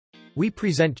We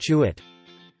present ChewIt,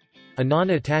 a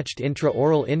non-attached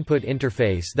intraoral input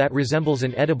interface that resembles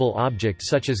an edible object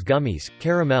such as gummies,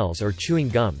 caramels or chewing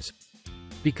gums,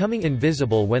 becoming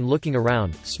invisible when looking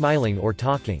around, smiling or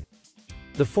talking.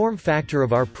 The form factor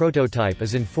of our prototype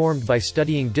is informed by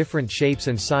studying different shapes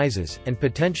and sizes, and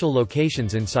potential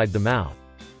locations inside the mouth.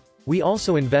 We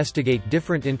also investigate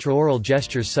different intraoral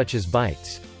gestures such as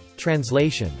bites,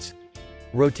 translations,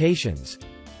 rotations,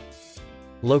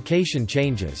 location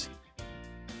changes,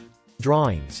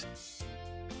 drawings.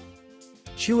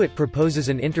 ChewIt proposes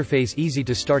an interface easy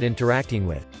to start interacting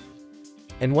with.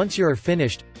 And once you are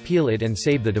finished, peel it and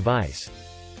save the device.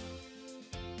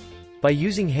 By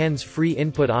using hands-free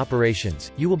input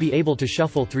operations, you will be able to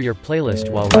shuffle through your playlist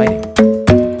while writing.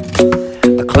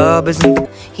 The club isn't.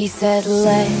 He said,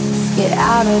 let's get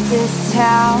out of this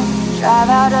town, drive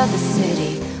out of the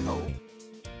city.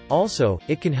 Also,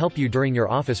 it can help you during your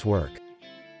office work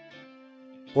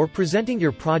or presenting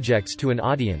your projects to an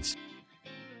audience.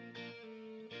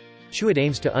 ChewIt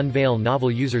aims to unveil novel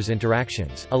users'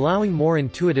 interactions, allowing more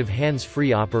intuitive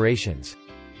hands-free operations.